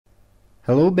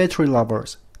Hello battery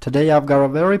lovers! Today I've got a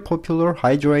very popular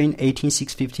high-drain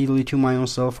 18650 lithium-ion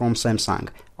cell from Samsung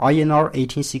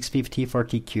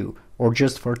INR18650-30Q or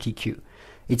just 30Q.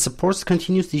 It supports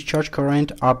continuous discharge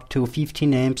current up to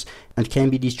 15 amps and can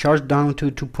be discharged down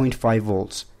to 2.5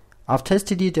 volts. I've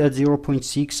tested it at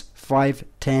 0.6, 5,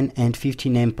 10 and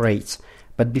 15 amp rates.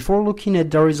 But before looking at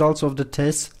the results of the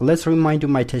tests, let's remind you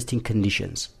my testing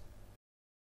conditions.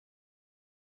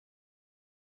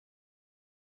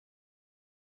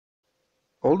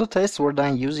 All the tests were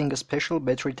done using a special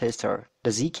battery tester, the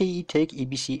ZKE-Tech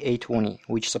EBC820,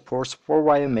 which supports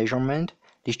 4-wire measurement,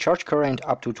 discharge current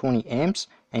up to 20 amps,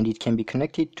 and it can be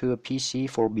connected to a PC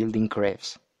for building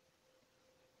crafts.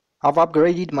 I've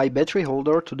upgraded my battery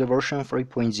holder to the version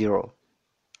 3.0.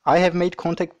 I have made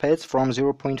contact pads from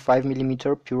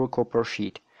 0.5mm pure copper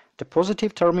sheet. The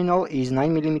positive terminal is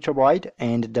 9mm wide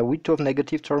and the width of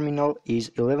negative terminal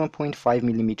is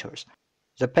 11.5mm.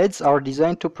 The pads are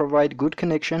designed to provide good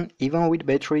connection even with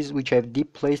batteries which have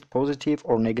deep placed positive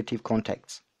or negative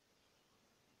contacts.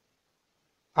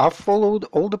 I've followed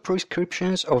all the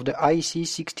prescriptions of the IEC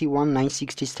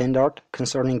 61960 standard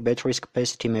concerning battery's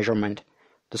capacity measurement.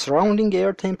 The surrounding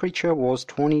air temperature was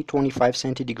 20-25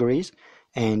 centigrades,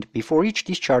 and before each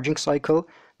discharging cycle,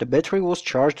 the battery was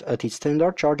charged at its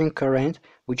standard charging current,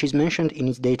 which is mentioned in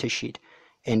its datasheet,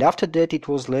 and after that it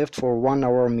was left for 1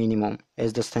 hour minimum,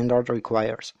 as the standard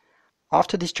requires.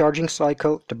 After discharging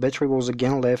cycle, the battery was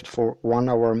again left for 1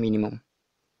 hour minimum.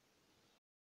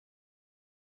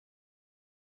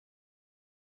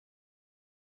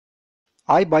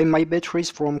 I buy my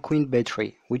batteries from Queen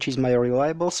Battery, which is my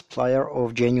reliable supplier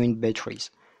of genuine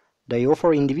batteries. They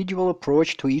offer individual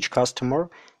approach to each customer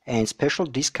and special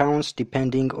discounts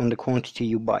depending on the quantity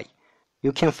you buy.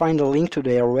 You can find a link to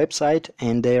their website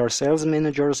and their sales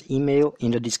manager's email in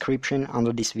the description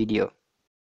under this video.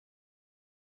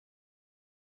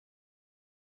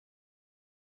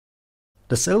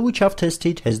 The cell which I've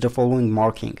tested has the following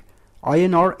marking: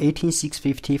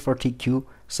 INR18650-30Q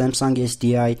Samsung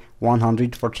SDI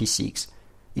 146.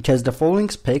 It has the following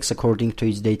specs according to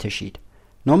its datasheet: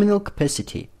 nominal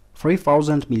capacity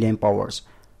 3000 mAh,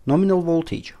 nominal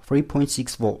voltage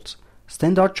 3.6 volts,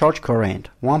 standard charge current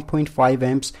 1.5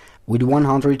 amps with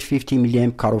 150 mA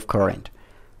cutoff current,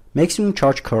 maximum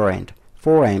charge current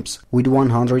 4 amps with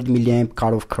 100 mA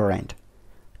cutoff current,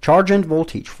 charge end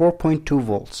voltage 4.2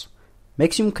 volts,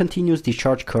 maximum continuous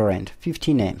discharge current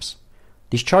 15 amps,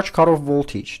 discharge cutoff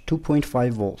voltage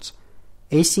 2.5 volts,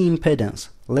 AC impedance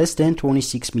less than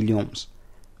 26 milliohms,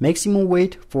 maximum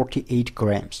weight 48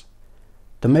 grams.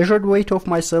 The measured weight of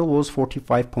my cell was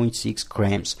 45.6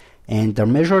 grams, and the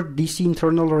measured DC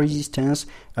internal resistance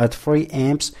at 3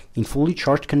 amps in fully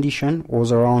charged condition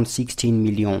was around 16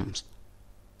 milliohms.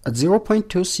 At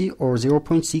 0.2C or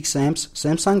 0.6 amps,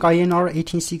 Samsung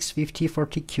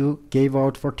INR18650-30Q gave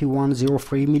out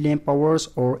 4103 mAh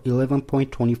or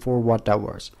 11.24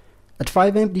 Wh. At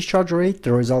 5 amp discharge rate,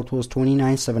 the result was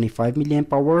 2975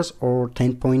 mAh or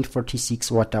 10.36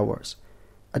 Wh.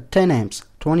 At 10 amps,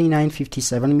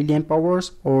 2957 mAh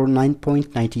or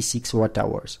 9.96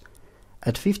 Wh.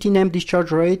 At 15 amp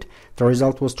discharge rate, the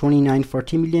result was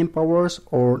 2930 mAh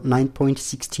or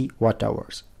 9.60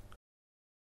 Wh.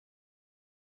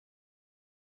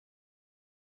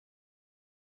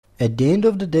 At the end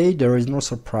of the day, there is no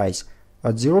surprise.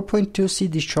 At 0.2C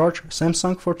discharge,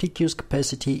 Samsung 30Q's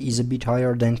capacity is a bit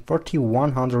higher than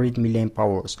 3100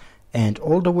 mAh, and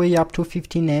all the way up to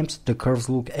 15 amps the curves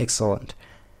look excellent.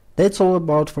 That's all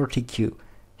about 30Q.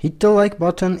 Hit the like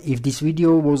button if this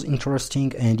video was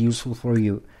interesting and useful for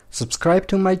you. Subscribe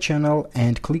to my channel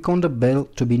and click on the bell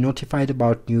to be notified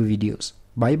about new videos.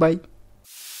 Bye bye.